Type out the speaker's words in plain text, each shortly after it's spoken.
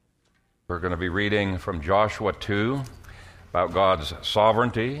We're going to be reading from Joshua 2 about God's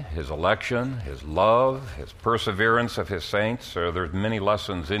sovereignty, His election, His love, His perseverance of His saints. So there's many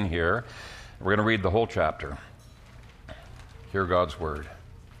lessons in here. We're going to read the whole chapter. Hear God's word.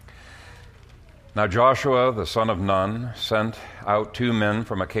 Now Joshua, the son of Nun, sent out 2 men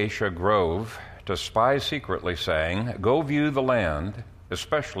from Acacia Grove to spy secretly, saying, "Go view the land,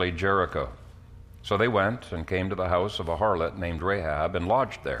 especially Jericho." So they went and came to the house of a harlot named Rahab and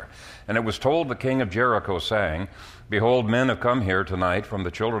lodged there. And it was told the king of Jericho, saying, "Behold, men have come here tonight from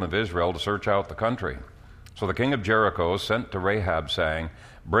the children of Israel to search out the country." So the king of Jericho sent to Rahab, saying,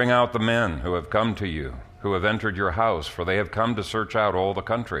 "Bring out the men who have come to you, who have entered your house, for they have come to search out all the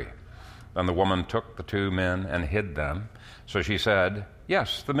country." Then the woman took the 2 men and hid them. So she said,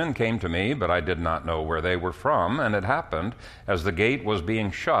 "Yes, the men came to me, but I did not know where they were from. And it happened, as the gate was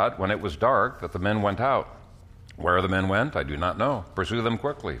being shut, when it was dark, that the men went out. Where the men went, I do not know. Pursue them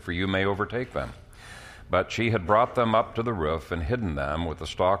quickly, for you may overtake them." But she had brought them up to the roof and hidden them with the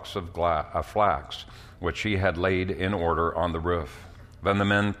stalks of flax, which she had laid in order on the roof. Then the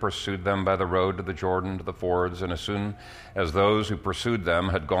men pursued them by the road to the Jordan, to the fords, and as soon as those who pursued them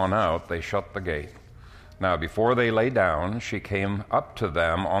had gone out, they shut the gate. Now before they lay down, she came up to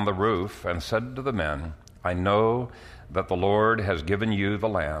them on the roof and said to the men, "I know that the Lord has given you the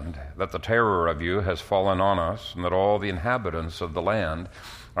land, that the terror of you has fallen on us, and that all the inhabitants of the land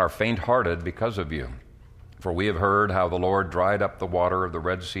are faint-hearted because of you. For we have heard how the Lord dried up the water of the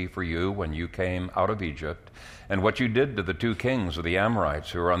Red Sea for you when you came out of Egypt, and what you did to the 2 kings of the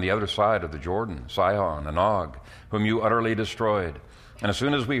Amorites who are on the other side of the Jordan, Sihon and Og, whom you utterly destroyed. And as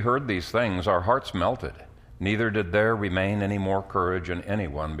soon as we heard these things, our hearts melted. Neither did there remain any more courage in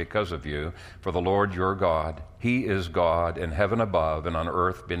anyone because of you, for the Lord your God, He is God in heaven above and on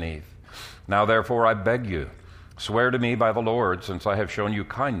earth beneath. Now therefore I beg you, swear to me by the Lord, since I have shown you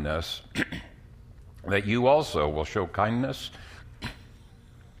kindness, that you also will show kindness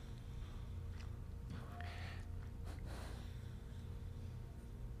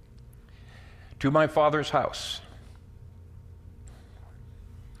to my father's house,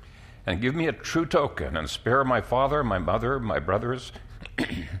 and give me a true token, and spare my father, my mother, my brothers,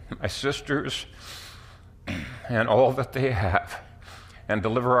 my sisters, and all that they have, and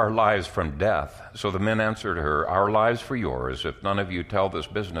deliver our lives from death." So the men answered her, "Our lives for yours, if none of you tell this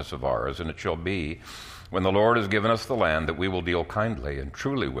business of ours. And it shall be, when the Lord has given us the land, that we will deal kindly and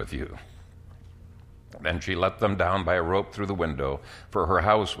truly with you." Then she let them down by a rope through the window, for her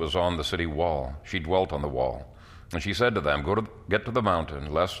house was on the city wall. She dwelt on the wall. And she said to them, "Get to the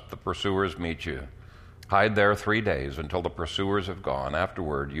mountain, lest the pursuers meet you. Hide there 3 days until the pursuers have gone.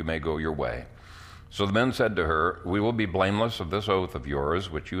 Afterward you may go your way." So the men said to her, "We will be blameless of this oath of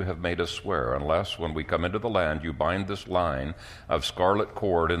yours, which you have made us swear, unless when we come into the land you bind this line of scarlet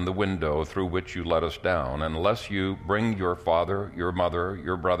cord in the window through which you let us down, and unless you bring your father, your mother,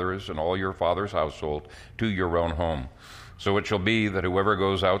 your brothers, and all your father's household to your own home. So it shall be that whoever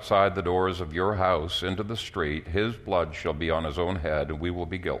goes outside the doors of your house into the street, his blood shall be on his own head, and we will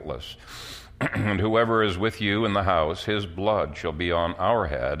be guiltless. And whoever is with you in the house, his blood shall be on our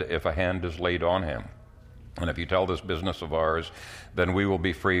head if a hand is laid on him. And if you tell this business of ours, then we will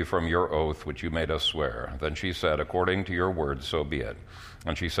be free from your oath which you made us swear." Then she said, "According to your word, so be it."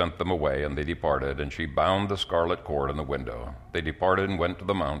 And she sent them away, and they departed, and she bound the scarlet cord in the window. They departed and went to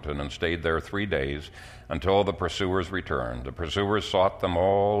the mountain, and stayed there 3 days, until the pursuers returned. The pursuers sought them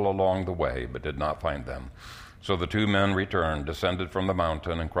all along the way, but did not find them. So the 2 men returned, descended from the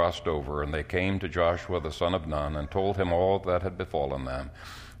mountain, and crossed over, and they came to Joshua the son of Nun, and told him all that had befallen them.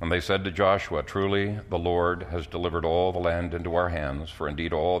 And they said to Joshua, "Truly the Lord has delivered all the land into our hands, for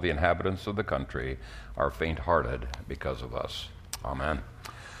indeed all the inhabitants of the country are faint-hearted because of us." Amen.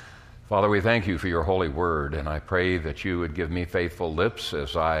 Father, we thank you for your holy word, and I pray that you would give me faithful lips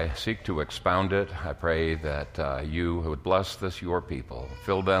as I seek to expound it. I pray that you would bless this, your people.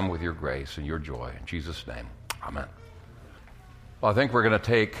 Fill them with your grace and your joy. In Jesus' name, amen. Well, I think we're going to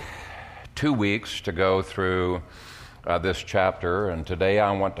take 2 weeks to go through this chapter, and today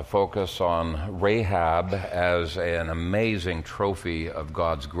I want to focus on Rahab as an amazing trophy of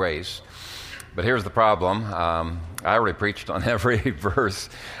God's grace. But here's the problem. I already preached on every verse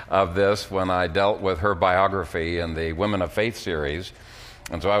of this when I dealt with her biography in the Women of Faith series.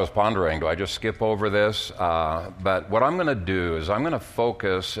 And so I was pondering, do I just skip over this? But what I'm going to do is I'm going to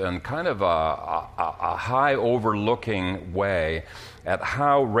focus in kind of a high overlooking way at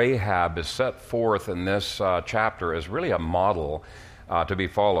how Rahab is set forth in this chapter as really a model to be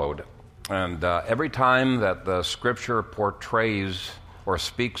followed. And every time that the scripture portrays or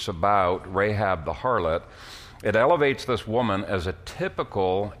speaks about Rahab the harlot, It elevates this woman as a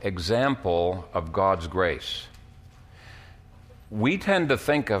typical example of God's grace. We tend to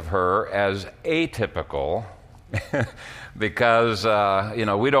think of her as atypical because,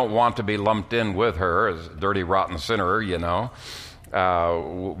 we don't want to be lumped in with her as a dirty, rotten sinner,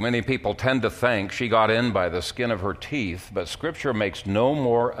 Many people tend to think she got in by the skin of her teeth, but Scripture makes no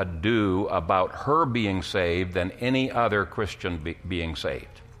more ado about her being saved than any other Christian being saved.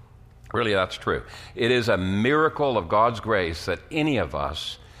 Really, that's true. It is a miracle of God's grace that any of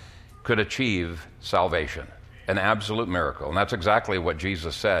us could achieve salvation. An absolute miracle. And that's exactly what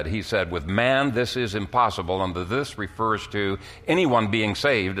Jesus said. He said, with man, this is impossible. And this refers to anyone being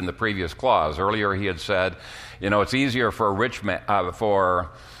saved in the previous clause. Earlier he had said, it's easier for a rich man, a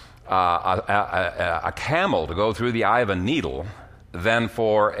camel to go through the eye of a needle than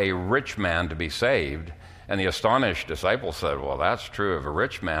for a rich man to be saved. And the astonished disciples said, well, that's true of a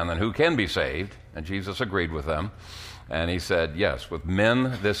rich man, then who can be saved? And Jesus agreed with them. And he said, yes, with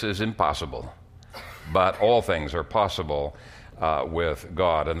men this is impossible, but all things are possible with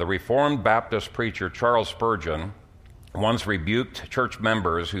God. And the Reformed Baptist preacher Charles Spurgeon once rebuked church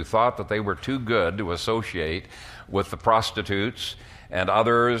members who thought that they were too good to associate with the prostitutes and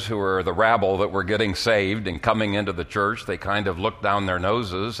others who were the rabble that were getting saved and coming into the church. They kind of looked down their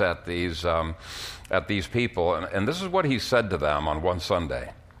noses at these people. And this is what he said to them on one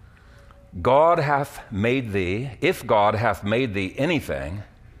Sunday. God hath made thee, if God hath made thee anything,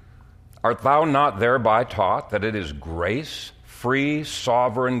 art thou not thereby taught that it is grace, free,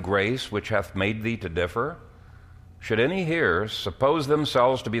 sovereign grace, which hath made thee to differ? Should any here suppose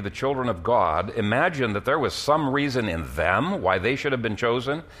themselves to be the children of God, imagine that there was some reason in them why they should have been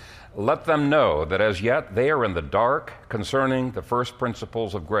chosen, let them know that as yet they are in the dark concerning the first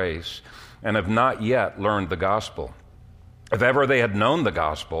principles of grace and have not yet learned the gospel. If ever they had known the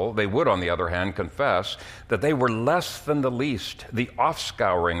gospel, they would, on the other hand, confess that they were less than the least, the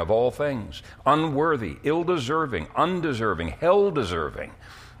offscouring of all things, unworthy, ill-deserving, undeserving, hell-deserving,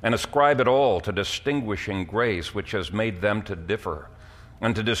 and ascribe it all to distinguishing grace which has made them to differ,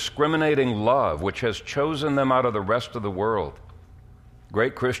 and to discriminating love which has chosen them out of the rest of the world.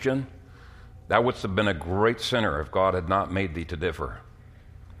 Great Christian, thou wouldst have been a great sinner if God had not made thee to differ.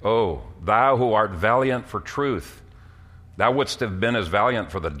 Oh, thou who art valiant for truth, thou wouldst have been as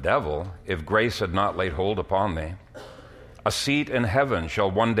valiant for the devil if grace had not laid hold upon thee. A seat in heaven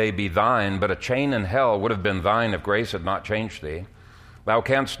shall one day be thine, but a chain in hell would have been thine if grace had not changed thee. Thou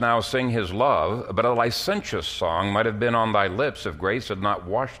canst now sing his love, but a licentious song might have been on thy lips if grace had not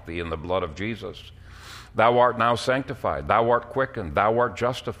washed thee in the blood of Jesus. Thou art now sanctified, thou art quickened, thou art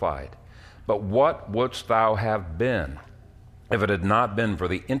justified. But what wouldst thou have been if it had not been for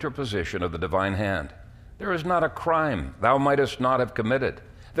the interposition of the divine hand? There is not a crime thou mightest not have committed.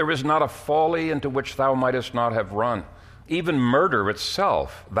 There is not a folly into which thou mightest not have run. Even murder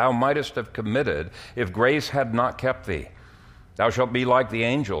itself thou mightest have committed if grace had not kept thee. Thou shalt be like the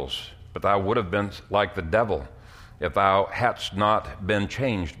angels, but thou would have been like the devil if thou hadst not been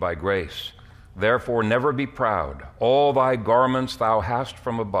changed by grace. Therefore never be proud. All thy garments thou hast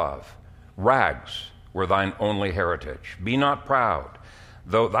from above. Rags were thine only heritage. Be not proud.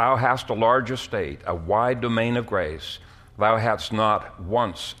 Though thou hast a large estate, a wide domain of grace, thou hadst not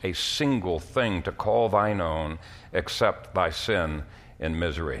once a single thing to call thine own except thy sin and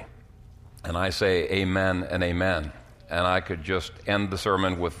misery. And I say amen and amen. And I could just end the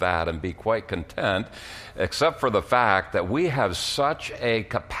sermon with that and be quite content, except for the fact that we have such a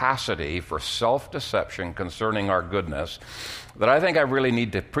capacity for self-deception concerning our goodness that I think I really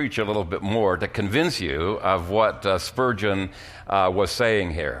need to preach a little bit more to convince you of what Spurgeon was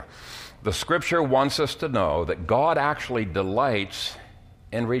saying here. The Scripture wants us to know that God actually delights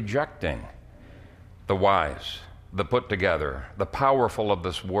in rejecting the wise, the put together, the powerful of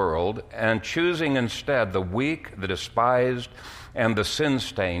this world, and choosing instead the weak, the despised, and the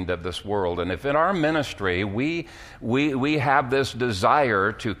sin-stained of this world. And if in our ministry we have this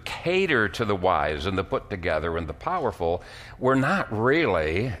desire to cater to the wise and the put together and the powerful, we're not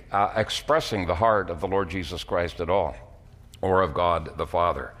really expressing the heart of the Lord Jesus Christ at all, or of God the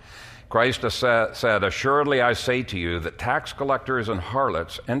Father. Christ said, assuredly I say to you that tax collectors and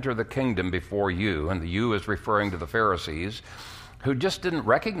harlots enter the kingdom before you, and the you is referring to the Pharisees, who just didn't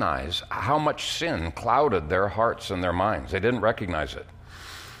recognize how much sin clouded their hearts and their minds. They didn't recognize it.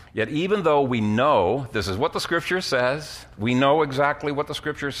 Yet even though we know, this is what the Scripture says, we know exactly what the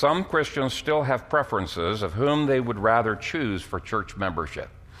Scripture, some Christians still have preferences of whom they would rather choose for church membership.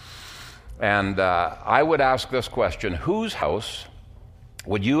 And I would ask this question, whose house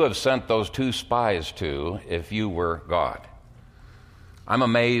would you have sent those two spies to if you were God? I'm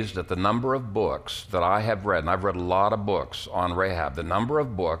amazed at the number of books that I have read, and I've read a lot of books on Rahab, the number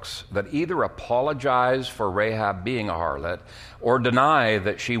of books that either apologize for Rahab being a harlot or deny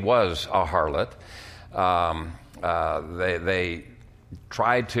that she was a harlot. They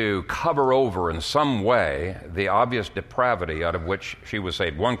try to cover over in some way the obvious depravity out of which she was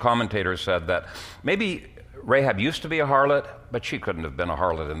saved. One commentator said that maybe Rahab used to be a harlot, but she couldn't have been a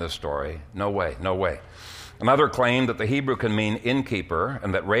harlot in this story. No way, no way. Another claimed that the Hebrew can mean innkeeper,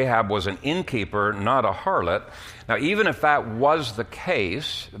 and that Rahab was an innkeeper, not a harlot. Now, even if that was the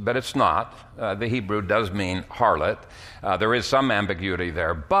case, but it's not, the Hebrew does mean harlot. There is some ambiguity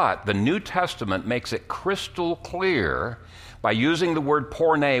there, but the New Testament makes it crystal clear by using the word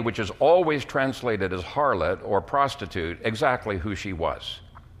porne, which is always translated as harlot or prostitute, exactly who she was.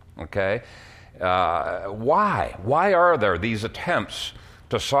 Okay? Why? Why are there these attempts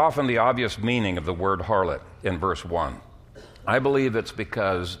to soften the obvious meaning of the word harlot in verse 1? I believe it's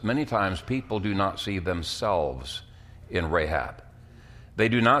because many times people do not see themselves in Rahab. They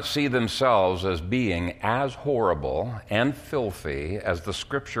do not see themselves as being as horrible and filthy as the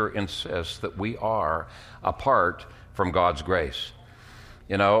Scripture insists that we are apart from God's grace.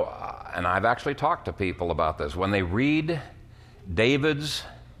 You know, and I've actually talked to people about this. When they read David's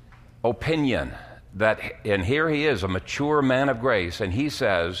opinion that, and here he is, a mature man of grace, and he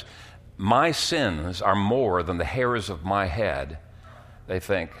says, my sins are more than the hairs of my head, they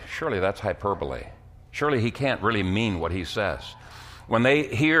think, surely that's hyperbole. Surely he can't really mean what he says. When they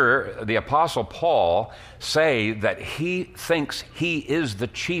hear the Apostle Paul say that he thinks he is the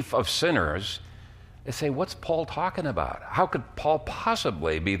chief of sinners, they say, what's Paul talking about? How could Paul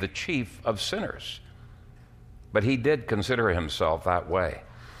possibly be the chief of sinners? But he did consider himself that way.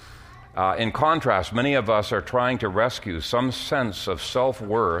 In contrast, many of us are trying to rescue some sense of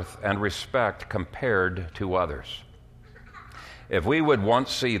self-worth and respect compared to others. If we would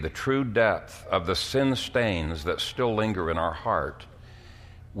once see the true depth of the sin stains that still linger in our heart,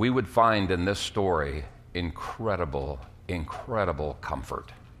 we would find in this story incredible, incredible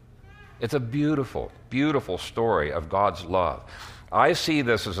comfort. It's a beautiful, beautiful story of God's love. I see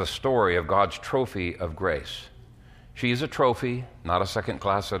this as a story of God's trophy of grace. She's a trophy, not a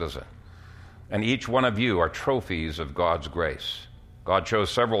second-class citizen. And each one of you are trophies of God's grace. God chose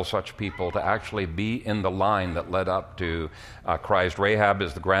several such people to actually be in the line that led up to Christ. Rahab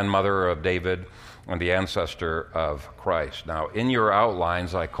is the grandmother of David and the ancestor of Christ. Now, in your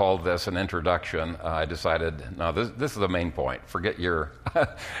outlines, I called this an introduction. I decided, no, this is the main point. Forget your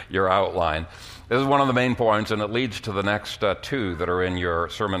outline. This is one of the main points, and it leads to the next two that are in your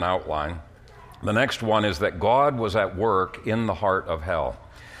sermon outline. The next one is that God was at work in the heart of hell.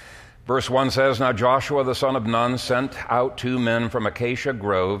 Verse 1 says, Now Joshua the son of Nun sent out 2 men from Acacia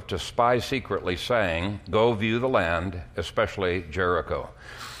Grove to spy secretly, saying, Go view the land, especially Jericho.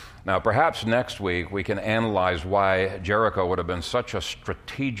 Now, perhaps next week we can analyze why Jericho would have been such a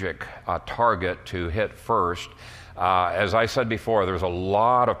strategic target to hit first. As I said before, there's a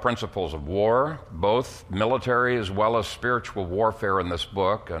lot of principles of war, both military as well as spiritual warfare in this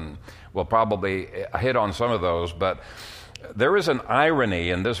book, and we'll probably hit on some of those, but there is an irony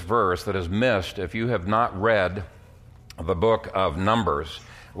in this verse that is missed if you have not read the book of Numbers.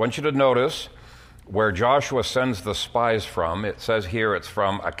 I want you to notice where Joshua sends the spies from. It says here it's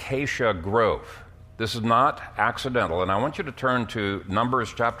from Acacia Grove. This is not accidental, and I want you to turn to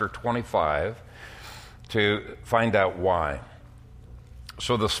Numbers chapter 25 to find out why.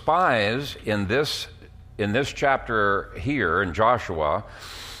 So the spies in this chapter here in Joshua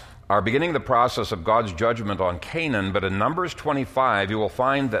are beginning the process of God's judgment on Canaan, but in Numbers 25, you will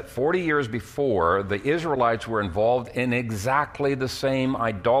find that 40 years before, the Israelites were involved in exactly the same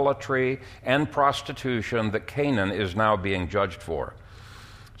idolatry and prostitution that Canaan is now being judged for.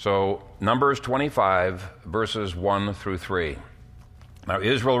 So, Numbers 25, verses 1 through 3. Now,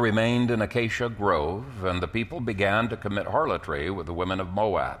 Israel remained in Acacia Grove, and the people began to commit harlotry with the women of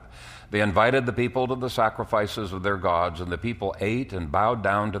Moab. They invited the people to the sacrifices of their gods, and the people ate and bowed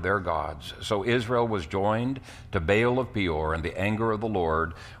down to their gods. So Israel was joined to Baal of Peor, and the anger of the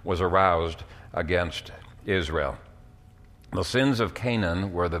Lord was aroused against Israel. The sins of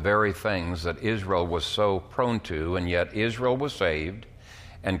Canaan were the very things that Israel was so prone to, and yet Israel was saved,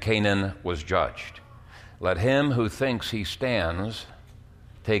 and Canaan was judged. Let him who thinks he stands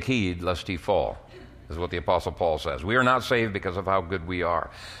take heed lest he fall, is what the Apostle Paul says. We are not saved because of how good we are.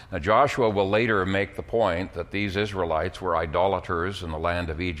 Now, Joshua will later make the point that these Israelites were idolaters in the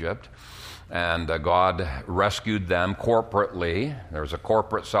land of Egypt, and God rescued them corporately. There's a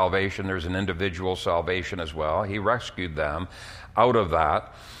corporate salvation. There's an individual salvation as well. He rescued them out of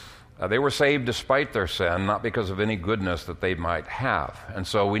that. They were saved despite their sin, not because of any goodness that they might have. And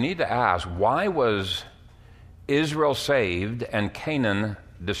so we need to ask, why was Israel saved and Canaan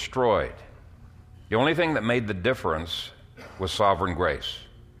destroyed? The only thing that made the difference was sovereign grace.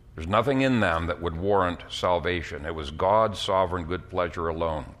 There's nothing in them that would warrant salvation. It was God's sovereign good pleasure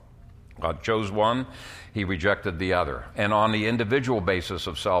alone. God chose one, he rejected the other. And on the individual basis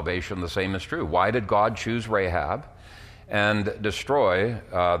of salvation, the same is true. Why did God choose Rahab and destroy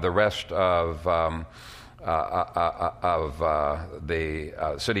the rest of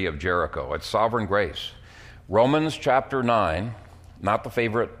the city of Jericho? It's sovereign grace. Romans chapter 9, not the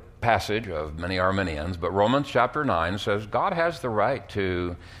favorite passage of many Arminians, but Romans chapter 9 says God has the right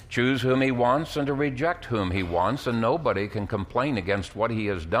to choose whom he wants and to reject whom he wants, and nobody can complain against what he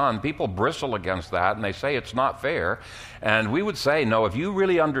has done. People bristle against that and they say it's not fair. And we would say, no, if you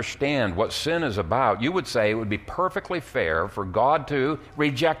really understand what sin is about, you would say it would be perfectly fair for God to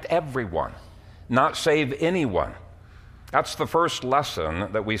reject everyone, not save anyone. That's the first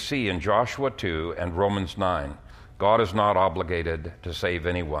lesson that we see in Joshua 2 and Romans 9. God is not obligated to save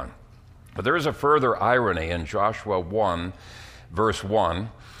anyone. But there is a further irony in Joshua 1, verse 1.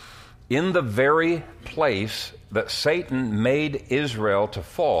 In the very place that Satan made Israel to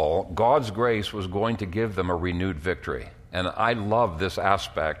fall, God's grace was going to give them a renewed victory. And I love this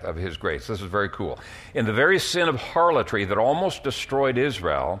aspect of his grace. This is very cool. In the very sin of harlotry that almost destroyed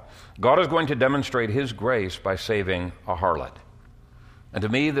Israel, God is going to demonstrate his grace by saving a harlot. And to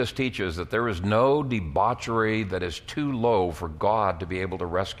me, this teaches that there is no debauchery that is too low for God to be able to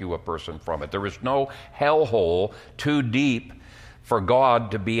rescue a person from it. There is no hellhole too deep for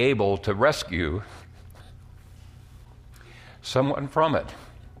God to be able to rescue someone from it.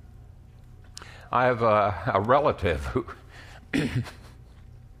 I have a relative who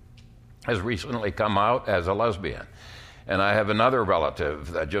has recently come out as a lesbian. And I have another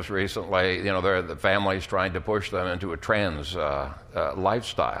relative that just recently, the family's trying to push them into a trans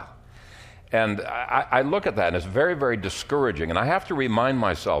lifestyle. And I look at that and it's very, very discouraging. And I have to remind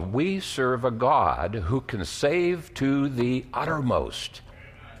myself, we serve a God who can save to the uttermost.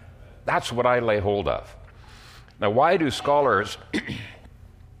 That's what I lay hold of. Now, why do scholars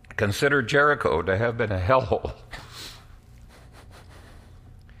consider Jericho to have been a hellhole?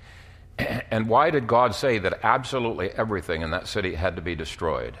 And why did God say that absolutely everything in that city had to be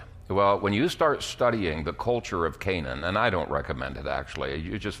destroyed? Well, when you start studying the culture of Canaan, and I don't recommend it actually,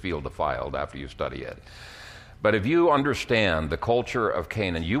 you just feel defiled after you study it. But if you understand the culture of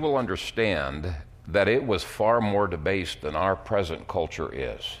Canaan, you will understand that it was far more debased than our present culture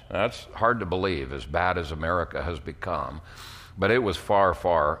is. That's hard to believe, as bad as America has become, but it was far,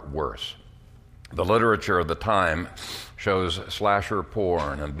 far worse. The literature of the time shows slasher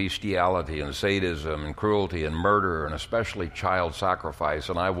porn and bestiality and sadism and cruelty and murder and especially child sacrifice,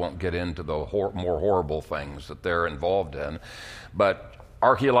 and I won't get into the more horrible things that they're involved in. But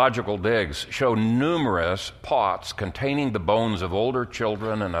archaeological digs show numerous pots containing the bones of older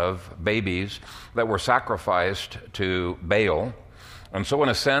children and of babies that were sacrificed to Baal. And so in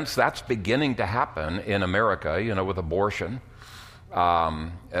a sense, that's beginning to happen in America, with abortion.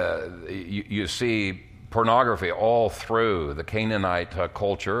 You see pornography all through the Canaanite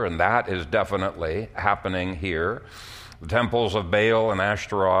culture, and that is definitely happening here. The temples of Baal and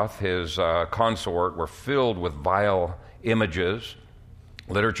Ashtaroth, his consort, were filled with vile images.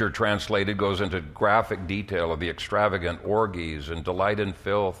 Literature translated goes into graphic detail of the extravagant orgies and delight in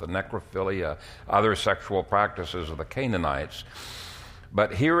filth and necrophilia, other sexual practices of the Canaanites.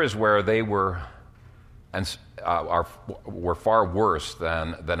 But here is where they were were far worse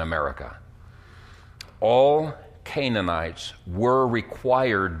than America. All Canaanites were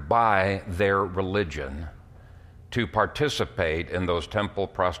required by their religion to participate in those temple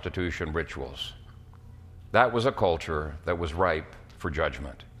prostitution rituals. That was a culture that was ripe for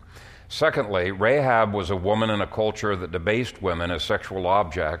judgment. Secondly, Rahab was a woman in a culture that debased women as sexual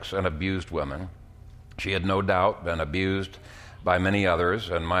objects and abused women. She had no doubt been abused by many others,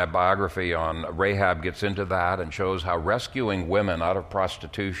 and my biography on Rahab gets into that and shows how rescuing women out of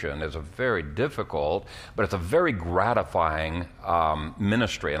prostitution is a very difficult, but it's a very gratifying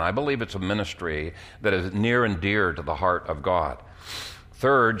ministry, and I believe it's a ministry that is near and dear to the heart of God.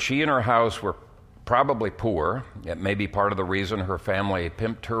 Third, she and her house were probably poor. It may be part of the reason her family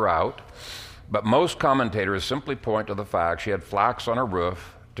pimped her out, but most commentators simply point to the fact she had flax on her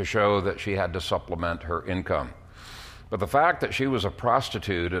roof to show that she had to supplement her income. But the fact that she was a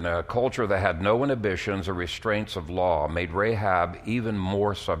prostitute in a culture that had no inhibitions or restraints of law made Rahab even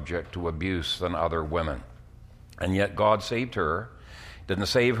more subject to abuse than other women. And yet God saved her. Didn't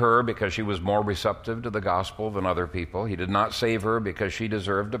save her because she was more receptive to the gospel than other people. He did not save her because she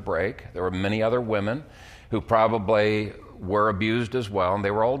deserved a break. There were many other women who probably were abused as well, and they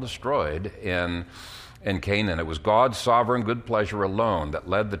were all destroyed in Canaan. It was God's sovereign good pleasure alone that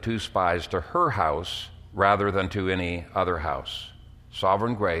led the two spies to her house rather than to any other house.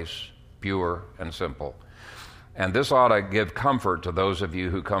 Sovereign grace, pure and simple. And this ought to give comfort to those of you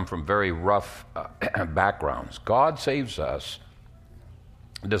who come from very rough backgrounds. God saves us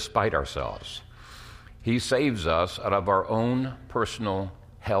despite ourselves. He saves us out of our own personal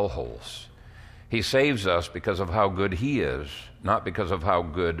hellholes. He saves us because of how good He is, not because of how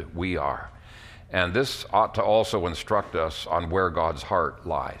good we are. And this ought to also instruct us on where God's heart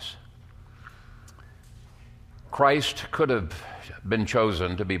lies. Christ could have been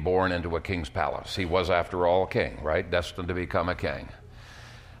chosen to be born into a king's palace. He was, after all, a king, right? Destined to become a king.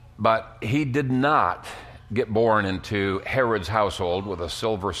 But He did not get born into Herod's household with a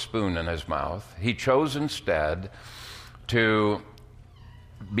silver spoon in his mouth. He chose instead to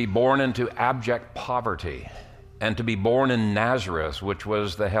be born into abject poverty and to be born in Nazareth, which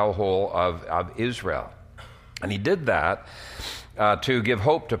was the hellhole of Israel. And He did that to give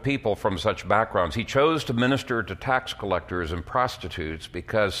hope to people from such backgrounds. He chose to minister to tax collectors and prostitutes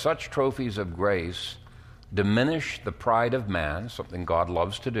because such trophies of grace diminish the pride of man, something God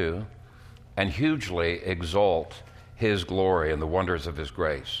loves to do, and hugely exalt His glory and the wonders of His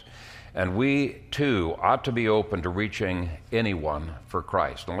grace. And we, too, ought to be open to reaching anyone for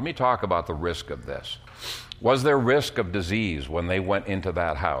Christ. Now, let me talk about the risk of this. Was there risk of disease when they went into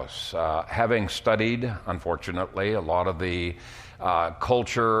that house? Having studied, unfortunately, a lot of the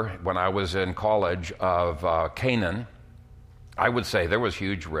culture when I was in college of Canaan, I would say there was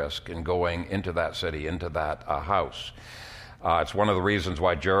huge risk in going into that city, into that house. It's one of the reasons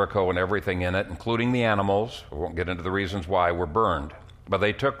why Jericho and everything in it, including the animals, we won't get into the reasons why, were burned. But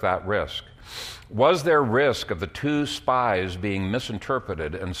they took that risk. Was there risk of the two spies being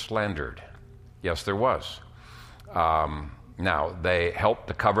misinterpreted and slandered? Yes, there was. Now, they helped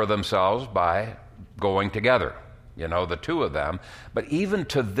to cover themselves by going together, the two of them. But even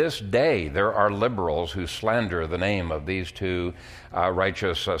to this day, there are liberals who slander the name of these two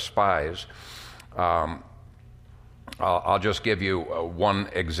righteous spies. I'll just give you one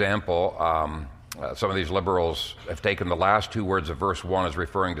example. Some of these liberals have taken the last two words of verse 1 as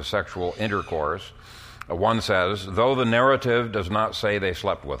referring to sexual intercourse. One says, though the narrative does not say they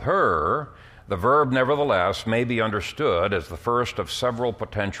slept with her, the verb nevertheless may be understood as the first of several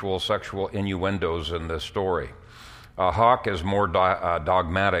potential sexual innuendos in this story. Hawk is more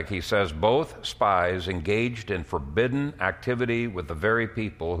dogmatic. He says both spies engaged in forbidden activity with the very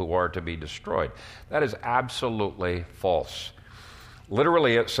people who are to be destroyed. That is absolutely false.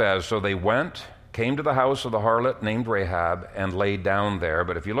 Literally it says, so they came to the house of the harlot named Rahab and laid down there.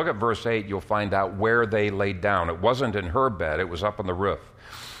 But if you look at verse 8, you'll find out where they laid down. It wasn't in her bed, it was up on the roof.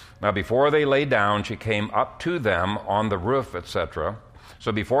 Now before they lay down, she came up to them on the roof, etc.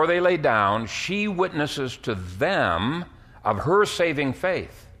 So before they lay down, she witnesses to them of her saving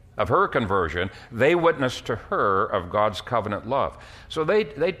faith, of her conversion. They witnessed to her of God's covenant love. So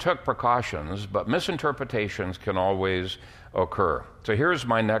they took precautions, but misinterpretations can always occur. So here's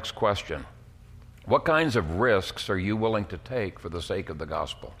my next question. What kinds of risks are you willing to take for the sake of the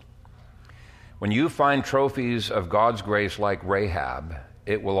gospel? When you find trophies of God's grace like Rahab,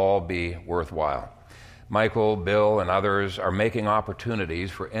 it will all be worthwhile. Michael, Bill, and others are making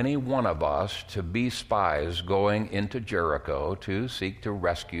opportunities for any one of us to be spies going into Jericho to seek to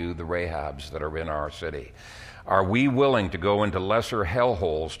rescue the Rahabs that are in our city. Are we willing to go into lesser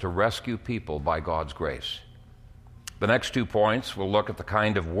hellholes to rescue people by God's grace? The next 2 points will look at the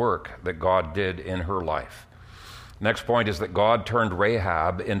kind of work that God did in her life. Next point is that God turned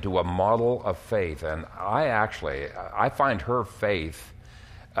Rahab into a model of faith, and I find her faith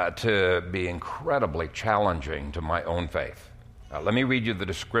to be incredibly challenging to my own faith. Let me read you the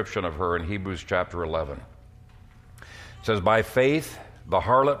description of her in Hebrews chapter 11. It says, by faith the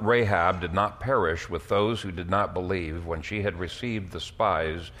harlot Rahab did not perish with those who did not believe when she had received the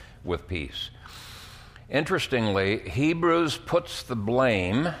spies with peace. Interestingly, Hebrews puts the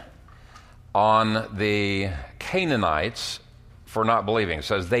blame on the Canaanites for not believing. It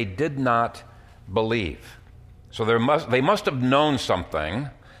says they did not believe. So they must have known something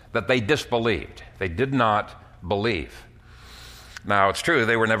that they disbelieved. They did not believe. Now, it's true,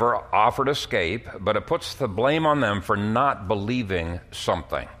 they were never offered escape, but it puts the blame on them for not believing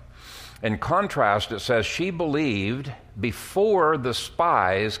something. In contrast, it says she believed before the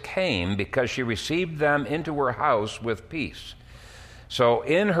spies came because she received them into her house with peace. So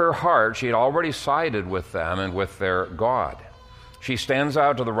in her heart, she had already sided with them and with their God. She stands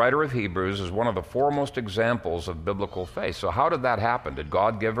out to the writer of Hebrews as one of the foremost examples of biblical faith. So how did that happen? Did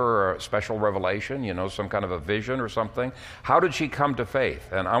God give her a special revelation, some kind of a vision or something? How did she come to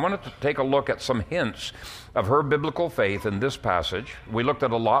faith? And I wanted to take a look at some hints of her biblical faith in this passage. We looked at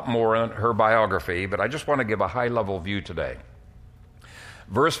a lot more in her biography, but I just want to give a high-level view today.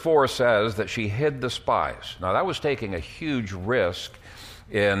 Verse 4 says that she hid the spies. Now, that was taking a huge risk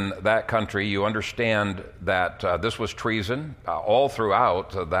in that country. You understand that this was treason all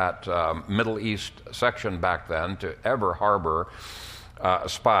throughout that Middle East section back then. To ever harbor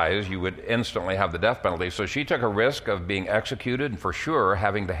spies, you would instantly have the death penalty. So she took a risk of being executed and for sure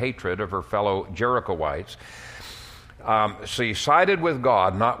having the hatred of her fellow Jerichoites. She sided with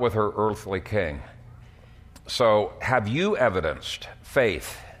God, not with her earthly king. So have you evidenced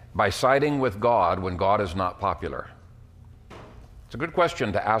faith by siding with God when God is not popular? It's a good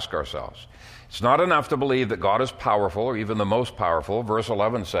question to ask ourselves. It's not enough to believe that God is powerful or even the most powerful. Verse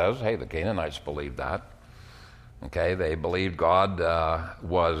 11 says, hey, the Canaanites believed that. Okay, they believed God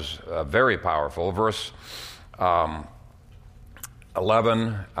was very powerful. Verse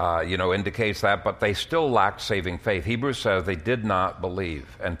 11, indicates that, but they still lacked saving faith. Hebrews says they did not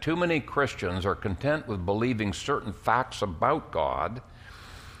believe. And too many Christians are content with believing certain facts about God,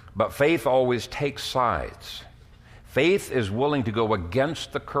 but faith always takes sides. Faith is willing to go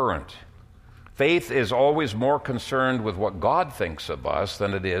against the current. Faith is always more concerned with what God thinks of us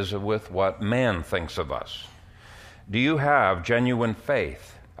than it is with what man thinks of us. Do you have genuine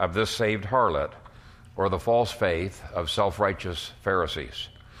faith of this saved harlot or the false faith of self-righteous Pharisees?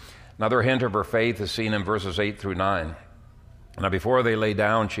 Another hint of her faith is seen in verses 8 through 9. Now before they lay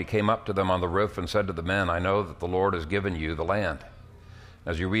down, she came up to them on the roof and said to the men, I know that the Lord has given you the land.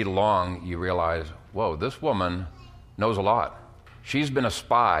 As you read along, you realize, whoa, this woman knows a lot. She's been a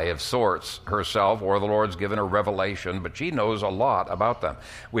spy of sorts herself, or the Lord's given her revelation, but she knows a lot about them.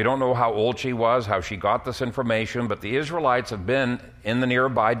 We don't know how old she was, how she got this information, but the Israelites have been in the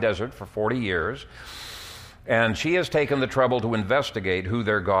nearby desert for 40 years, and she has taken the trouble to investigate who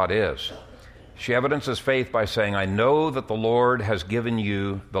their God is. She evidences faith by saying, I know that the Lord has given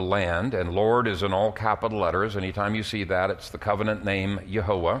you the land, and Lord is in all capital letters. Anytime you see that, it's the covenant name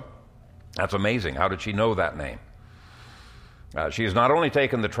Yehovah. That's amazing. How did she know that name? She has not only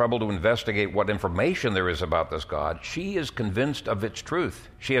taken the trouble to investigate what information there is about this God, she is convinced of its truth.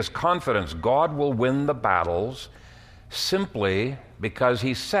 She has confidence God will win the battles simply because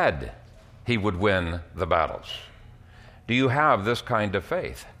he said he would win the battles. Do you have this kind of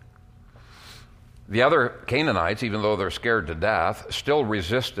faith? The other Canaanites, even though they're scared to death, still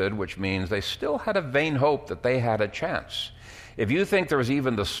resisted, which means they still had a vain hope that they had a chance. If you think there's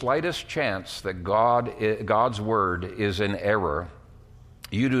even the slightest chance that God's word is in error,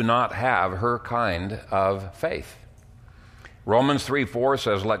 you do not have her kind of faith. Romans 3:4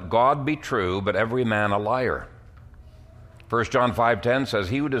 says, let God be true, but every man a liar. 1 John 5:10 says,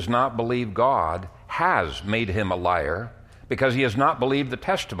 he who does not believe God has made him a liar, because he has not believed the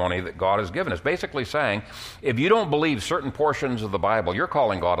testimony that God has given. It's basically saying, if you don't believe certain portions of the Bible, you're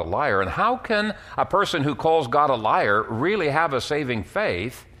calling God a liar. And how can a person who calls God a liar really have a saving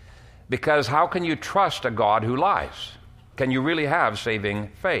faith? Because how can you trust a God who lies? Can you really have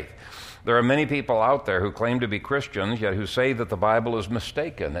saving faith? There are many people out there who claim to be Christians, yet who say that the Bible is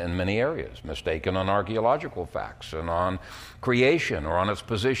mistaken in many areas, mistaken on archaeological facts and on creation or on its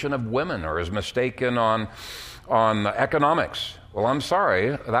position of women, or is mistaken on economics. Well, I'm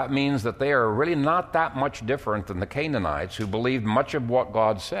sorry, that means that they are really not that much different than the Canaanites who believed much of what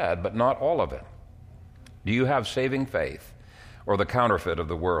God said, but not all of it. Do you have saving faith or the counterfeit of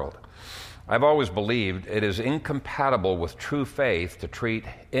the world? I've always believed it is incompatible with true faith to treat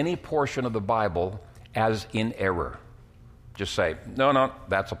any portion of the Bible as in error. Just say, no,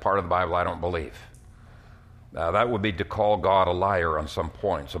 that's a part of the Bible I don't believe. That would be to call God a liar on some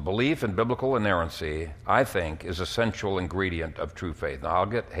points. A belief in biblical inerrancy, I think, is an essential ingredient of true faith. Now, I'll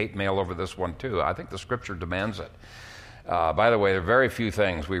get hate mail over this one, too. I think the Scripture demands it. By the way, there are very few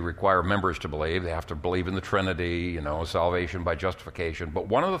things we require members to believe. They have to believe in the Trinity, salvation by justification. But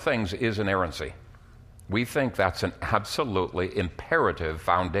one of the things is inerrancy. We think that's an absolutely imperative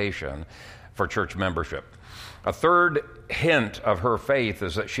foundation for church membership. A third hint of her faith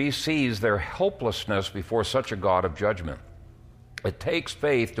is that she sees their helplessness before such a God of judgment. It takes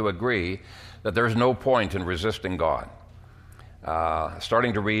faith to agree that there's no point in resisting God.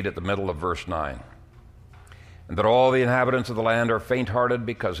 Starting to read at the middle of verse 9. And that all the inhabitants of the land are faint-hearted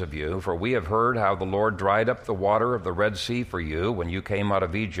because of you, for we have heard how the Lord dried up the water of the Red Sea for you when you came out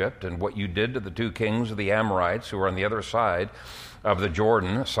of Egypt, and what you did to the two kings of the Amorites who are on the other side of the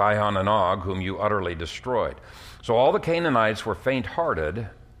Jordan, Sihon and Og, whom you utterly destroyed. So all the Canaanites were faint-hearted,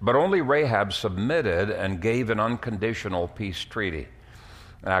 but only Rahab submitted and gave an unconditional peace treaty.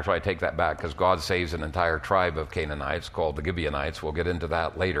 Actually, I take that back because God saves an entire tribe of Canaanites called the Gibeonites. We'll get into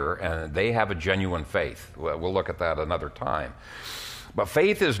that later. And they have a genuine faith. We'll look at that another time. But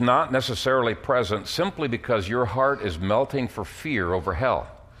faith is not necessarily present simply because your heart is melting for fear over hell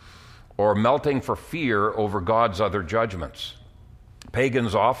or melting for fear over God's other judgments.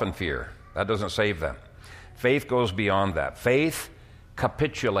 Pagans often fear. That doesn't save them. Faith goes beyond that. Faith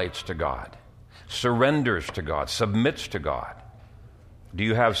capitulates to God, surrenders to God, submits to God. Do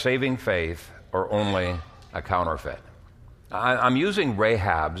you have saving faith or only a counterfeit? I'm using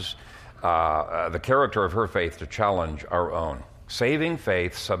Rahab's, the character of her faith, to challenge our own. Saving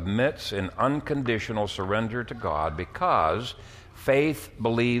faith submits in unconditional surrender to God because faith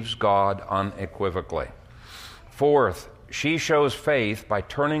believes God unequivocally. Fourth, she shows faith by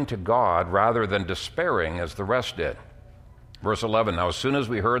turning to God rather than despairing as the rest did. Verse 11, now as soon as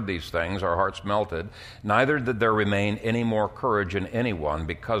we heard these things, our hearts melted. Neither did there remain any more courage in anyone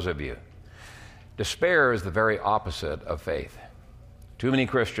because of you. Despair is the very opposite of faith. Too many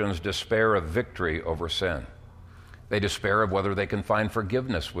Christians despair of victory over sin. They despair of whether they can find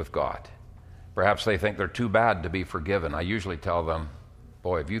forgiveness with God. Perhaps they think they're too bad to be forgiven. I usually tell them,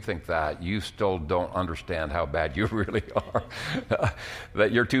 boy, if you think that, you still don't understand how bad you really are,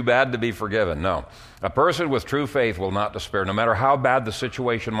 that you're too bad to be forgiven. No. A person with true faith will not despair. No matter how bad the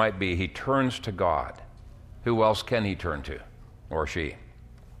situation might be, he turns to God. Who else can he turn to, or she?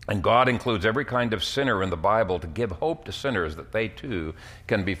 And God includes every kind of sinner in the Bible to give hope to sinners that they too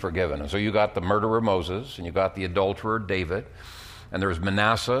can be forgiven. And so you got the murderer Moses, and you got the adulterer David, and there's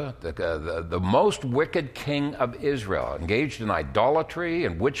Manasseh, the most wicked king of Israel, engaged in idolatry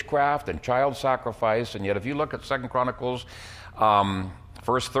and witchcraft and child sacrifice. And yet if you look at 2 Chronicles,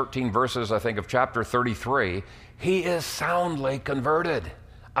 first 13 verses, I think, of chapter 33, he is soundly converted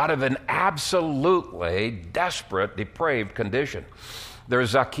out of an absolutely desperate, depraved condition.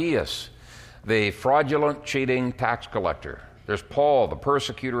 There's Zacchaeus, the fraudulent, cheating tax collector. There's Paul, the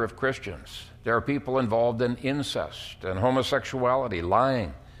persecutor of Christians. There are people involved in incest and homosexuality,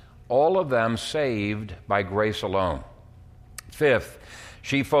 lying. All of them saved by grace alone. Fifth,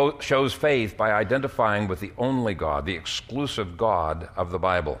 she shows faith by identifying with the only God, the exclusive God of the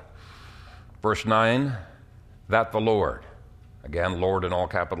Bible. Verse 9, that the Lord. Again, Lord in all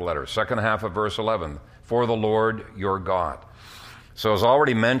capital letters. Second half of verse 11, for the Lord your God. So as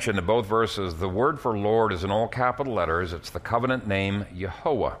already mentioned in both verses, the word for Lord is in all capital letters. It's the covenant name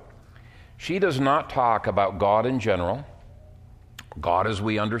Yehovah. She does not talk about God in general, God as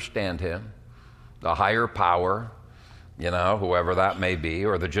we understand him, the higher power, whoever that may be,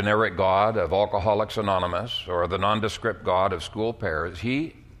 or the generic God of Alcoholics Anonymous, or the nondescript God of school pairs.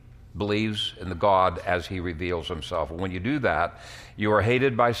 He believes in the God as he reveals himself. And when you do that, you are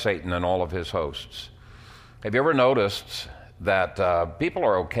hated by Satan and all of his hosts. Have you ever noticed that people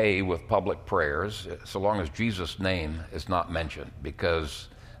are okay with public prayers so long as Jesus' name is not mentioned, because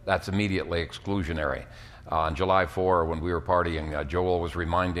that's immediately exclusionary. On July 4, when we were partying, Joel was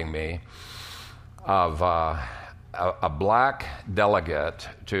reminding me of a black delegate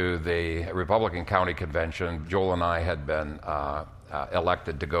to the Republican County Convention. Joel and I had been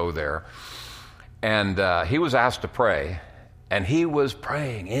elected to go there. And he was asked to pray, and he was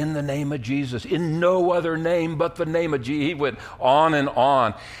praying in the name of Jesus, in no other name but the name of Jesus. He went on and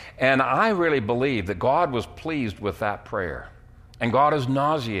on. And I really believe that God was pleased with that prayer. And God is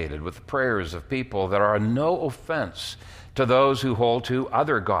nauseated with the prayers of people that are no offense to those who hold to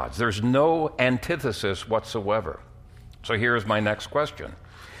other gods. There's no antithesis whatsoever. So here's my next question.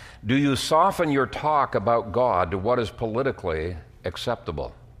 Do you soften your talk about God to what is politically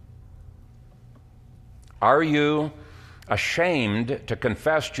acceptable? Are you ashamed to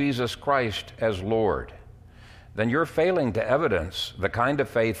confess Jesus Christ as Lord? Then you're failing to evidence the kind of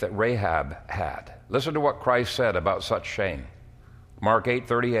faith that Rahab had. Listen to what Christ said about such shame. Mark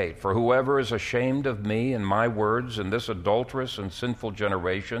 8:38, for whoever is ashamed of me and my words in this adulterous and sinful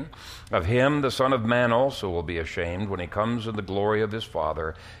generation, of him the Son of Man also will be ashamed when he comes in the glory of his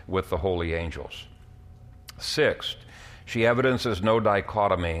Father with the holy angels. Sixth, she evidences no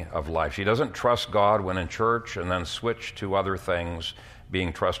dichotomy of life. She doesn't trust God when in church and then switch to other things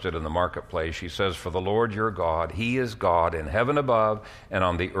being trusted in the marketplace. She says, for the Lord your God, he is God in heaven above and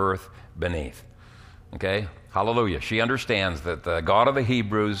on the earth beneath. Okay? Hallelujah. She understands that the God of the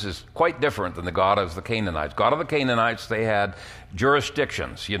Hebrews is quite different than the God of the Canaanites. God of the Canaanites, they had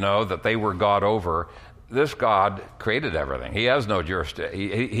jurisdictions, that they were God over. This God created everything. He has no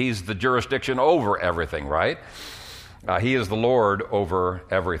jurisdiction. He's the jurisdiction over everything, right? He is the Lord over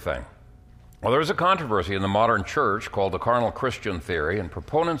everything. Well, there's a controversy in the modern church called the carnal Christian theory, and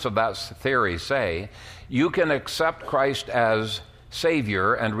proponents of that theory say you can accept Christ as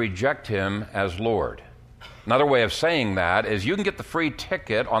Savior and reject Him as Lord. Another way of saying that is you can get the free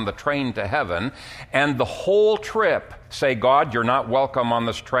ticket on the train to heaven and the whole trip say, God, you're not welcome on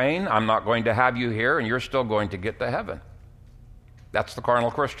this train. I'm not going to have you here, and you're still going to get to heaven. That's the carnal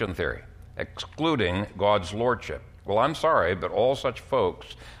Christian theory, excluding God's lordship. Well, I'm sorry, but all such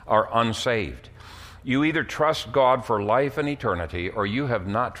folks are unsaved. You either trust God for life and eternity, or you have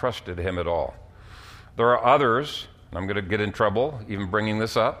not trusted Him at all. There are others, and I'm going to get in trouble even bringing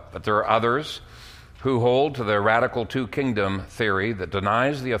this up, but there are others who hold to the radical two-kingdom theory that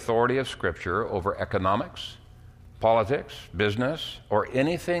denies the authority of Scripture over economics, politics, business, or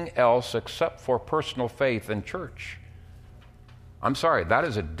anything else except for personal faith in church. I'm sorry, that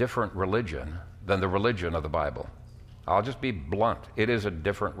is a different religion than the religion of the Bible. I'll just be blunt. It is a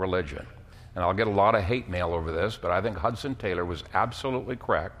different religion. And I'll get a lot of hate mail over this, but I think Hudson Taylor was absolutely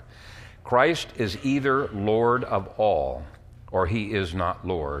correct. Christ is either Lord of all, or He is not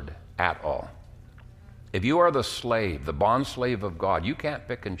Lord at all. If you are the slave, the bond slave of God, you can't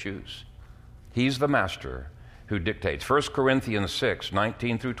pick and choose. He's the master who dictates. 1 Corinthians 6,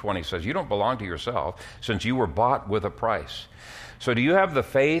 19 through 20 says, you don't belong to yourself since you were bought with a price. So do you have the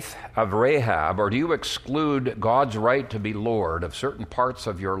faith of Rahab, or do you exclude God's right to be Lord of certain parts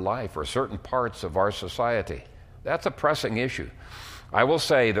of your life or certain parts of our society? That's a pressing issue. I will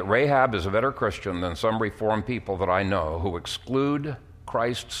say that Rahab is a better Christian than some Reformed people that I know who exclude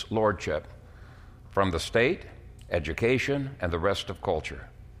Christ's lordship from the state, education, and the rest of culture.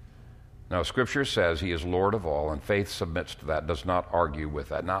 Now, Scripture says He is Lord of all, and faith submits to that, does not argue with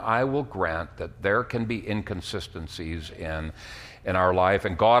that. Now, I will grant that there can be inconsistencies in our life,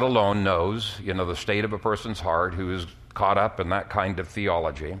 and God alone knows, the state of a person's heart who is caught up in that kind of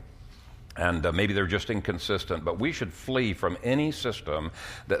theology, and maybe they're just inconsistent, but we should flee from any system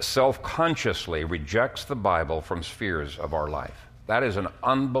that self-consciously rejects the Bible from spheres of our life. That is an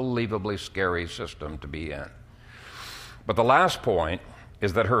unbelievably scary system to be in. But the last point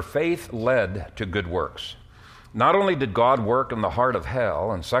is that her faith led to good works. Not only did God work in the heart of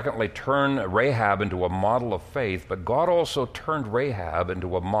hell, and secondly, turn Rahab into a model of faith, but God also turned Rahab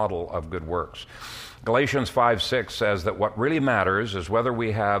into a model of good works. Galatians 5:6 says that what really matters is whether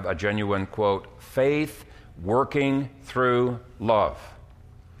we have a genuine, quote, faith working through love.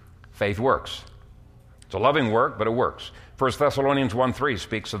 Faith works. It's a loving work, but it works. 1 Thessalonians 1:3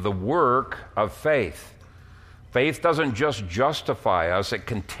 speaks of the work of faith. Faith doesn't just justify us, it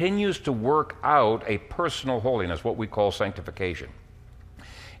continues to work out a personal holiness, what we call sanctification.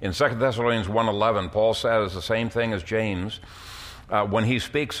 In 2 Thessalonians 1:11, Paul says the same thing as James when he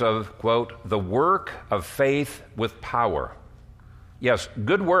speaks of, quote, the work of faith with power. Yes,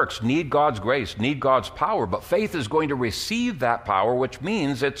 good works need God's grace, need God's power, but faith is going to receive that power, which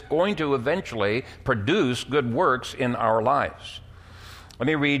means it's going to eventually produce good works in our lives. Let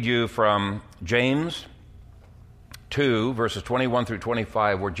me read you from James 2, verses 21 through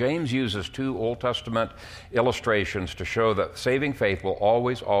 25, where James uses two Old Testament illustrations to show that saving faith will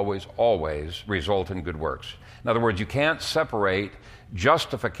always, always, always result in good works. In other words, you can't separate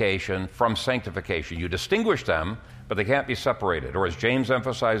justification from sanctification. You distinguish them, but they can't be separated. Or as James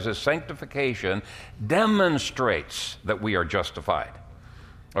emphasizes, sanctification demonstrates that we are justified.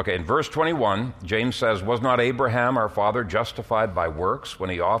 Okay, in verse 21, James says, was not Abraham our father justified by works when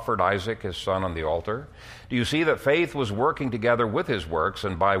he offered Isaac his son on the altar? Do you see that faith was working together with his works,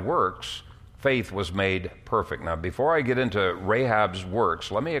 and by works faith was made perfect? Now, before I get into Rahab's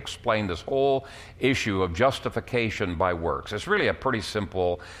works, let me explain this whole issue of justification by works. It's really a pretty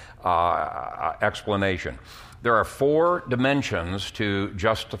simple explanation. There are four dimensions to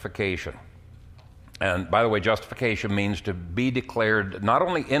justification. And by the way, justification means to be declared not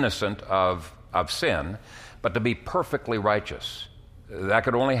only innocent of sin, but to be perfectly righteous. That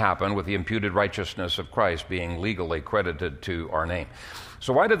could only happen with the imputed righteousness of Christ being legally credited to our name.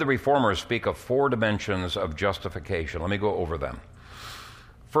 So why did the Reformers speak of four dimensions of justification? Let me go over them.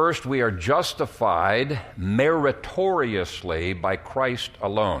 First, we are justified meritoriously by Christ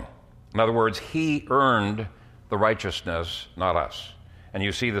alone. In other words, He earned the righteousness, not us. And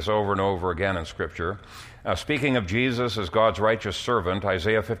you see this over and over again in Scripture. Speaking of Jesus as God's righteous servant,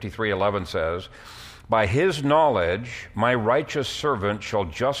 Isaiah 53:11 says, by His knowledge my righteous servant shall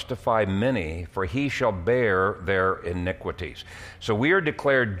justify many, for he shall bear their iniquities. So we are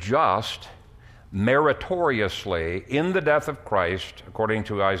declared just meritoriously in the death of Christ, according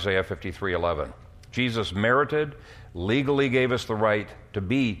to Isaiah 53:11. Jesus merited, legally gave us the right to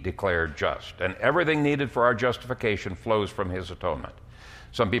be declared just, and everything needed for our justification flows from His atonement.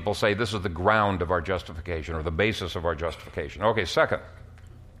 Some people say this is the ground of our justification or the basis of our justification. Okay, second,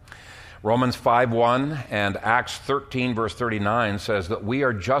 Romans 5:1 and Acts 13, verse 39 says that we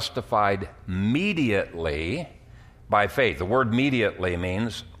are justified immediately by faith. The word immediately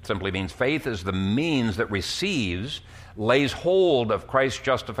simply means faith is the means that lays hold of Christ's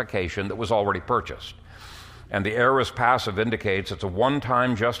justification that was already purchased. And the aorist passive indicates it's a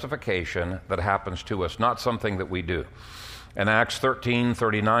one-time justification that happens to us, not something that we do. And Acts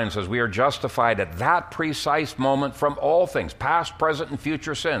 13:39 says, we are justified at that precise moment from all things, past, present, and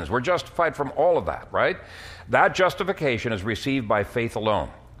future sins. We're justified from all of that, right? That justification is received by faith alone.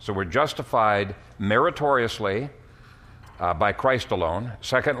 So we're justified meritoriously by Christ alone.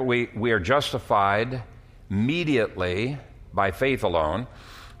 Second, we are justified immediately by faith alone.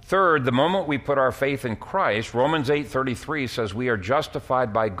 Third, the moment we put our faith in Christ, Romans 8:33 says we are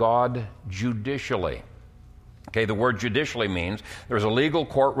justified by God judicially. Okay, the word judicially means there's a legal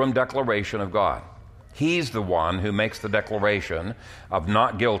courtroom declaration of God. He's the one who makes the declaration of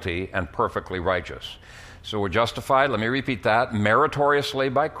not guilty and perfectly righteous. So we're justified, let me repeat that, meritoriously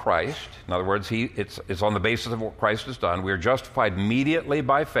by Christ. In other words, it's on the basis of what Christ has done. We are justified immediately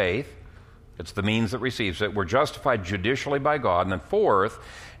by faith. It's the means that receives it. We're justified judicially by God. And then fourth,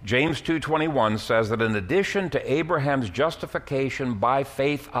 James 2:21 says that in addition to Abraham's justification by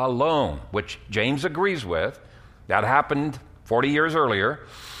faith alone, which James agrees with, that happened 40 years earlier,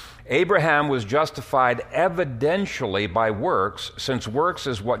 Abraham was justified evidentially by works, since works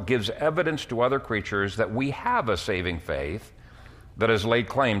is what gives evidence to other creatures that we have a saving faith that has laid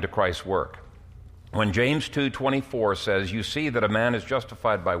claim to Christ's work. When James 2:24 says, you see that a man is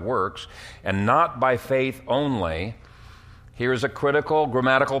justified by works and not by faith only, here's a critical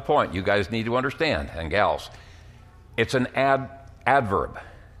grammatical point you guys need to understand, and gals. It's an adverb,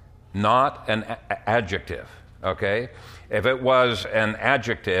 not an adjective, okay? If it was an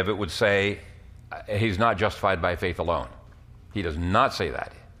adjective, it would say he's not justified by faith alone. He does not say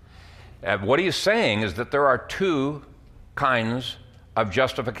that. What he's saying is that there are two kinds of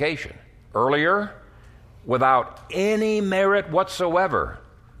justification. Earlier, without any merit whatsoever,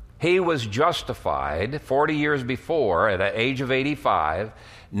 he was justified 40 years before at the age of 85.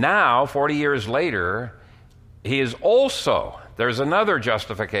 Now, 40 years later, there's another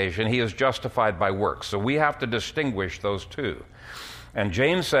justification. He is justified by works. So we have to distinguish those two. And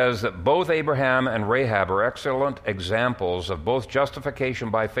James says that both Abraham and Rahab are excellent examples of both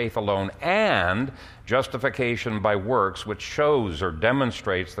justification by faith alone and justification by works, which shows or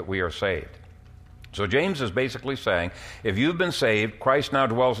demonstrates that we are saved. So James is basically saying, if you've been saved, Christ now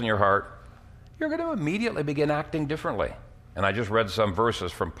dwells in your heart, you're going to immediately begin acting differently. And I just read some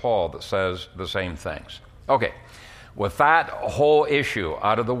verses from Paul that says the same things. Okay, with that whole issue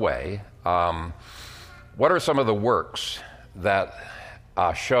out of the way, what are some of the works that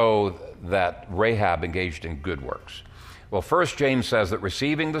show that Rahab engaged in good works? Well, first, James says that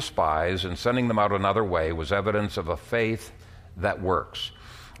receiving the spies and sending them out another way was evidence of a faith that works.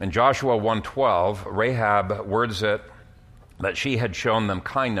 In Joshua 1:12, Rahab words it that she had shown them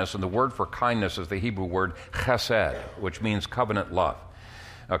kindness, and the word for kindness is the Hebrew word chesed, which means covenant love.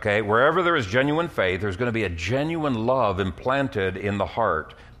 Okay, wherever there is genuine faith, there's going to be a genuine love implanted in the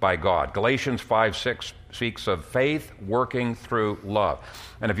heart by God. Galatians 5:6 speaks of faith working through love.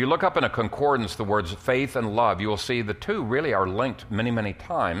 And if you look up in a concordance the words faith and love, you will see the two really are linked many, many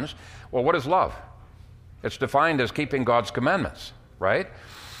times. Well, what is love? It's defined as keeping God's commandments, right?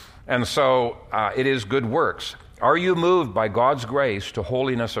 And so it is good works. Are you moved by God's grace to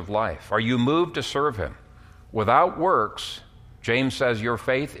holiness of life? Are you moved to serve Him? Without works, James says your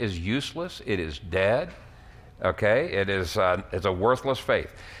faith is useless. It is dead. Okay? It's a worthless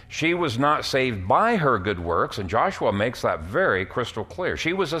faith. She was not saved by her good works, and Joshua makes that very crystal clear.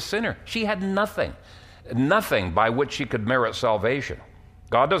 She was a sinner. She had nothing by which she could merit salvation.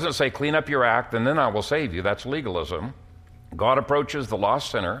 God doesn't say, clean up your act and then I will save you. That's legalism. God approaches the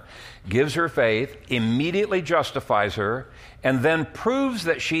lost sinner, gives her faith, immediately justifies her, and then proves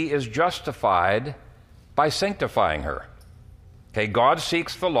that she is justified by sanctifying her. Okay, God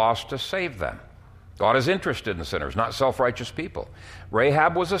seeks the lost to save them. God is interested in sinners, not self-righteous people.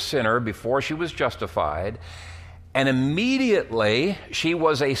 Rahab was a sinner before she was justified, and immediately she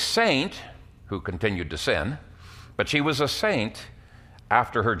was a saint who continued to sin, but she was a saint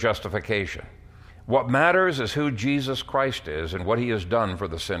after her justification. What matters is who Jesus Christ is and what He has done for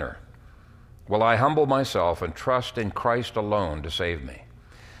the sinner. Will I humble myself and trust in Christ alone to save me?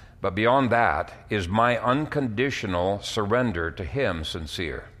 But beyond that, is my unconditional surrender to Him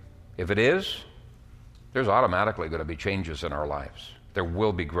sincere? If it is, there's automatically going to be changes in our lives. There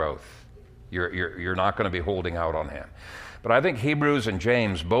will be growth. You're not going to be holding out on Him. But I think Hebrews and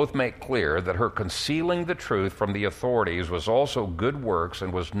James both make clear that her concealing the truth from the authorities was also good works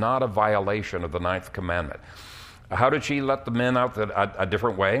and was not a violation of the 9th commandment. How did she let the men out a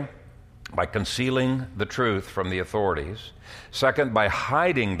different way? By concealing the truth from the authorities. Second, by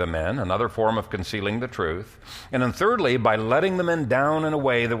hiding the men, another form of concealing the truth. And then thirdly, by letting the men down in a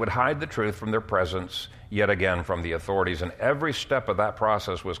way that would hide the truth from their presence, yet again from the authorities. And every step of that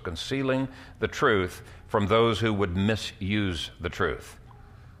process was concealing the truth from those who would misuse the truth.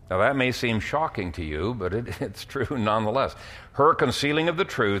 Now that may seem shocking to you, but it's true nonetheless. Her concealing of the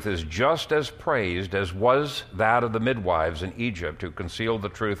truth is just as praised as was that of the midwives in Egypt who concealed the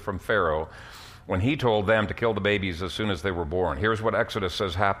truth from Pharaoh when he told them to kill the babies as soon as they were born. Here's what Exodus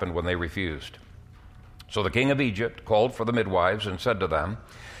says happened when they refused. So the king of Egypt called for the midwives and said to them,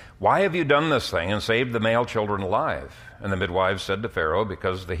 "Why have you done this thing and saved the male children alive?" And the midwives said to Pharaoh,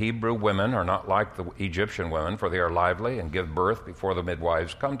 "Because the Hebrew women are not like the Egyptian women, for they are lively and give birth before the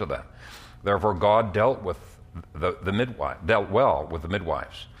midwives come to them. Therefore God dealt well with the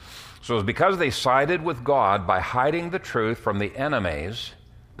midwives." So it's because they sided with God by hiding the truth from the enemies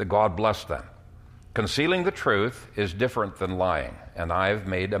that God blessed them. Concealing the truth is different than lying, and I've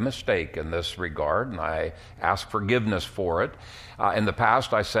made a mistake in this regard, and I ask forgiveness for it. In the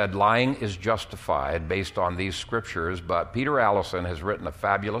past, I said lying is justified based on these scriptures, but Peter Allison has written a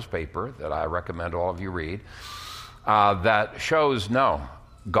fabulous paper that I recommend all of you read that shows no,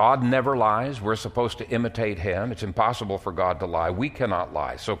 God never lies. We're supposed to imitate him. It's impossible for God to lie. We cannot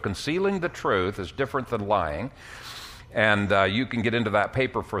lie. So concealing the truth is different than lying. And you can get into that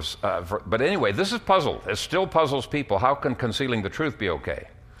paper but anyway, this is puzzled. It still puzzles people. How can concealing the truth be okay?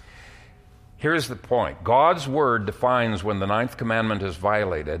 Here's the point. God's word defines when the 9th commandment is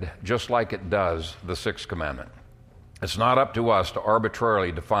violated, just like it does the 6th commandment. It's not up to us to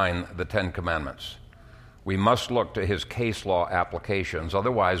arbitrarily define the 10 commandments. We must look to his case law applications.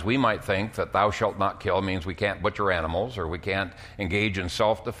 Otherwise, we might think that thou shalt not kill means we can't butcher animals, or we can't engage in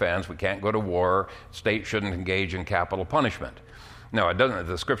self-defense, we can't go to war, state shouldn't engage in capital punishment. No, it doesn't.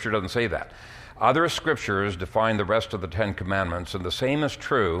 The scripture doesn't say that. Other scriptures define the rest of the 10 commandments, and the same is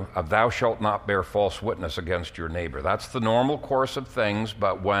true of thou shalt not bear false witness against your neighbor. That's the normal course of things,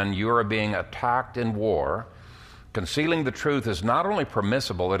 but when you are being attacked in war, concealing the truth is not only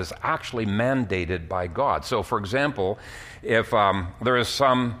permissible, it is actually mandated by God. So, for example, if there is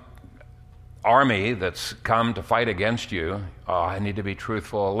some army that's come to fight against you, I need to be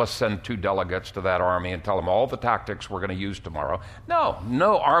truthful. Let's send 2 delegates to that army and tell them all the tactics we're going to use tomorrow.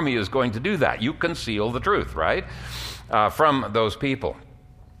 No army is going to do that. You conceal the truth, right, from those people.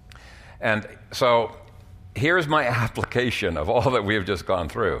 And so here's my application of all that we have just gone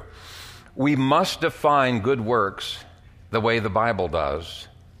through. We must define good works the way the Bible does,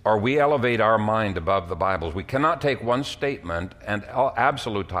 or we elevate our mind above the Bible's. We cannot take one statement and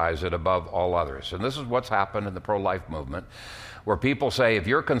absolutize it above all others. And this is what's happened in the pro-life movement, where people say, if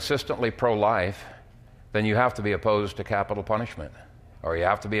you're consistently pro-life, then you have to be opposed to capital punishment, or you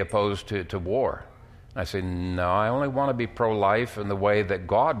have to be opposed to war. I say, no, I only want to be pro-life in the way that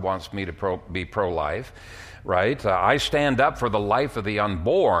God wants me to be pro-life, right? I stand up for the life of the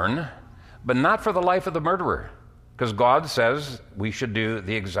unborn, but not for the life of the murderer, because God says we should do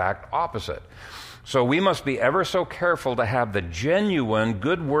the exact opposite. So we must be ever so careful to have the genuine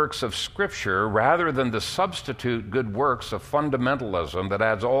good works of Scripture rather than the substitute good works of fundamentalism that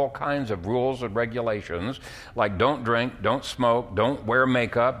adds all kinds of rules and regulations, like don't drink, don't smoke, don't wear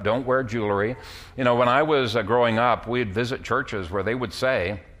makeup, don't wear jewelry. You know, when I was growing up, we'd visit churches where they would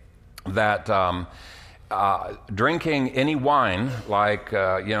say that drinking any wine, like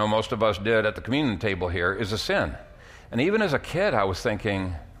most of us did at the communion table here, is a sin. And even as a kid, I was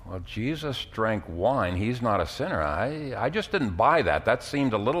thinking, well, Jesus drank wine. He's not a sinner. I just didn't buy that. That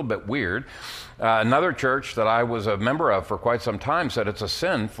seemed a little bit weird. Another church that I was a member of for quite some time said it's a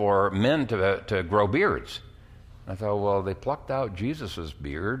sin for men to grow beards. I thought, well, they plucked out Jesus'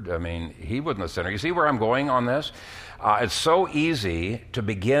 beard. I mean, he wasn't a sinner. You see where I'm going on this? It's so easy to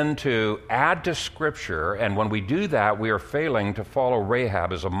begin to add to Scripture, and when we do that, we are failing to follow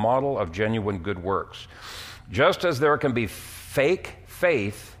Rahab as a model of genuine good works. Just as there can be fake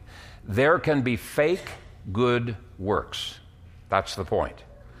faith, there can be fake good works. That's the point.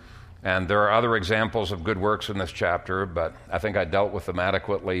 And there are other examples of good works in this chapter, but I think I dealt with them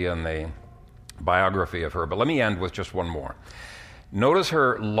adequately in the biography of her. But let me end with just one more. Notice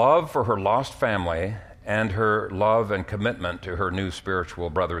her love for her lost family and her love and commitment to her new spiritual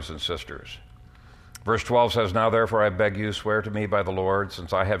brothers and sisters. Verse 12 says, "Now therefore I beg you, swear to me by the Lord,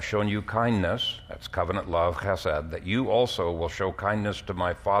 since I have shown you kindness," that's covenant love, chesed, "that you also will show kindness to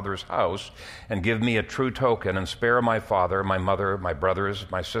my father's house, and give me a true token, and spare my father, my mother, my brothers,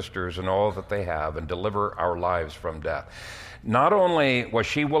 my sisters, and all that they have, and deliver our lives from death." Not only was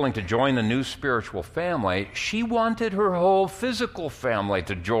she willing to join the new spiritual family, she wanted her whole physical family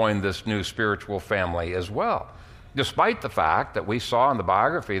to join this new spiritual family as well, despite the fact that we saw in the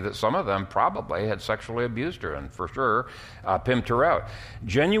biography that some of them probably had sexually abused her and for sure pimped her out.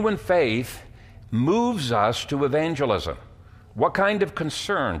 Genuine faith moves us to evangelism. What kind of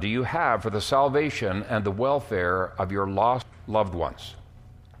concern do you have for the salvation and the welfare of your lost loved ones?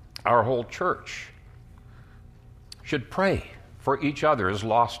 Our whole church should pray for each other's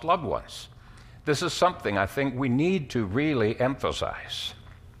lost loved ones. This is something I think we need to really emphasize.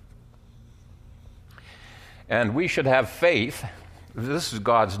 And we should have faith. This is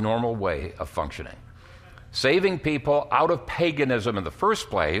God's normal way of functioning. Saving people out of paganism in the first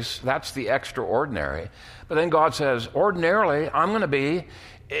place, that's the extraordinary. But then God says, ordinarily, I'm going to be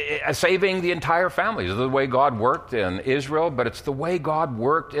saving the entire family. This is the way God worked in Israel, but it's the way God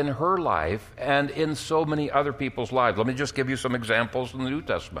worked in her life and in so many other people's lives. Let me just give you some examples in the New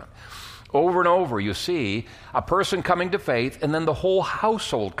Testament. Over and over, you see a person coming to faith and then the whole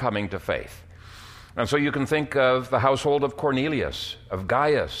household coming to faith. And so you can think of the household of Cornelius, of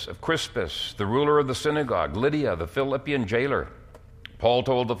Gaius, of Crispus, the ruler of the synagogue, Lydia, the Philippian jailer. Paul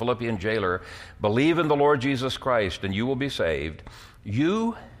told the Philippian jailer, "Believe in the Lord Jesus Christ and you will be saved,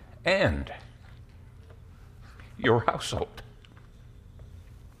 you and your household."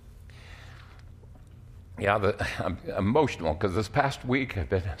 Yeah, I'm emotional because this past week I've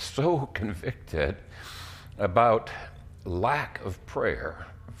been so convicted about lack of prayer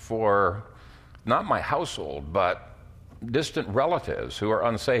for not my household, but distant relatives who are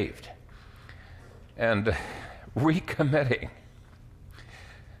unsaved, and recommitting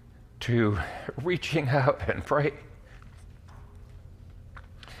to reaching out and praying.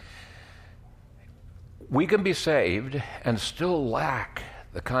 We can be saved and still lack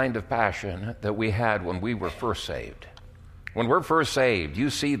the kind of passion that we had when we were first saved. When we're first saved,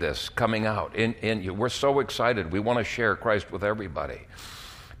 you see this coming out in you. We're so excited. We want to share Christ with everybody.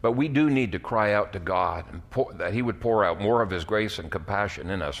 But we do need to cry out to God and that He would pour out more of His grace and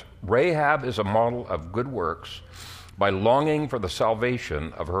compassion in us. Rahab is a model of good works by longing for the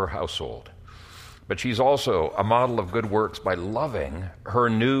salvation of her household. But she's also a model of good works by loving her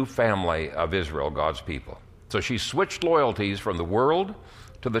new family of Israel, God's people. So she switched loyalties from the world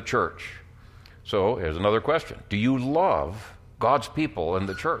to the church. So here's another question. Do you love God's people in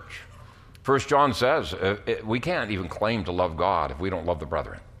the church? 1 John says we can't even claim to love God if we don't love the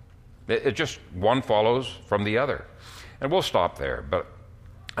brethren. It just one follows from the other. And we'll stop there. But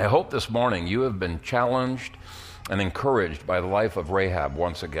I hope this morning you have been challenged and encouraged by the life of Rahab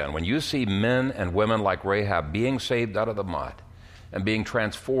once again. When you see men and women like Rahab being saved out of the mud and being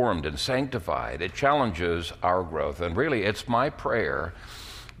transformed and sanctified, it challenges our growth. And really, it's my prayer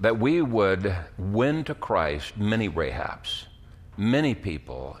that we would win to Christ many Rahabs, many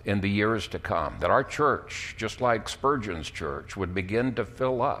people in the years to come, that our church, just like Spurgeon's church, would begin to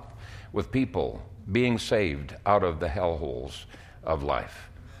fill up with people being saved out of the hellholes of life.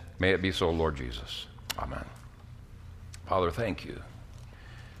 May it be so, Lord Jesus. Amen. Father, thank you.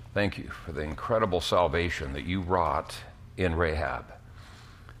 Thank you for the incredible salvation that you wrought in Rahab.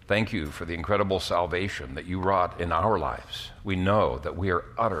 Thank you for the incredible salvation that you wrought in our lives. We know that we are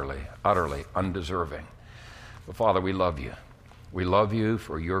utterly, utterly undeserving. But Father, we love you. We love you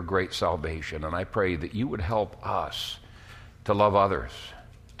for your great salvation, and I pray that you would help us to love others,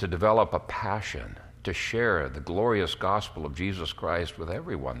 to develop a passion to share the glorious gospel of Jesus Christ with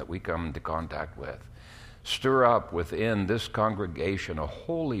everyone that we come into contact with. Stir up within this congregation a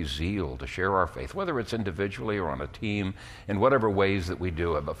holy zeal to share our faith, whether it's individually or on a team, in whatever ways that we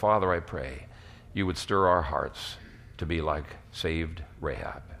do it. But Father, I pray you would stir our hearts to be like saved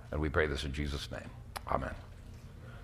Rahab. And we pray this in Jesus' name. Amen.